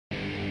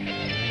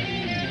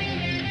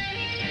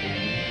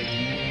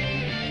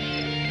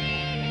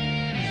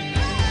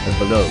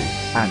Hello,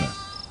 Anna.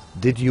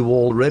 Did you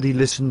already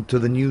listen to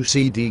the new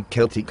CD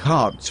Celtic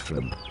Hearts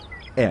from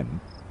M?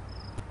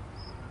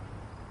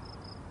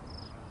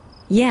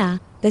 Yeah,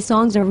 the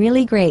songs are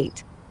really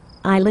great.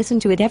 I listen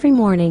to it every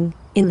morning,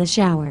 in the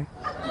shower.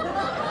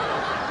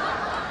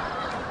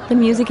 The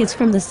music is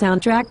from the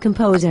soundtrack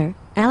composer,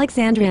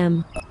 Alexander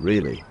M.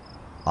 Really?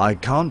 I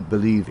can't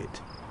believe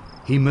it.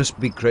 He must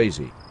be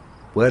crazy.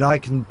 Where I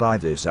can buy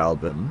this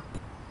album?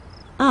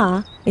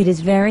 It is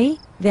very,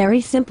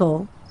 very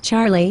simple,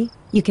 Charlie.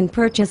 You can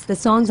purchase the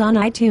songs on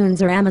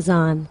iTunes or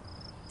Amazon.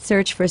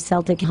 Search for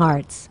Celtic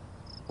Hearts.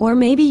 Or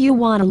maybe you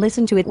want to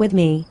listen to it with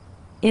me.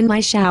 In my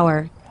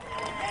shower.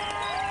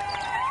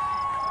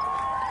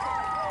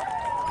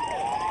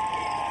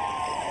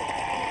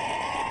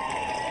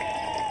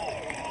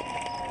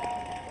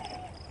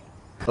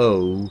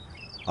 Oh,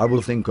 I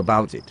will think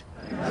about it.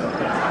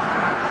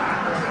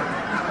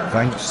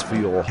 Thanks for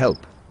your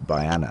help,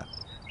 Anna.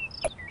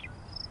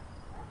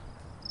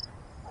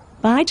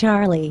 Bye,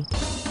 Charlie.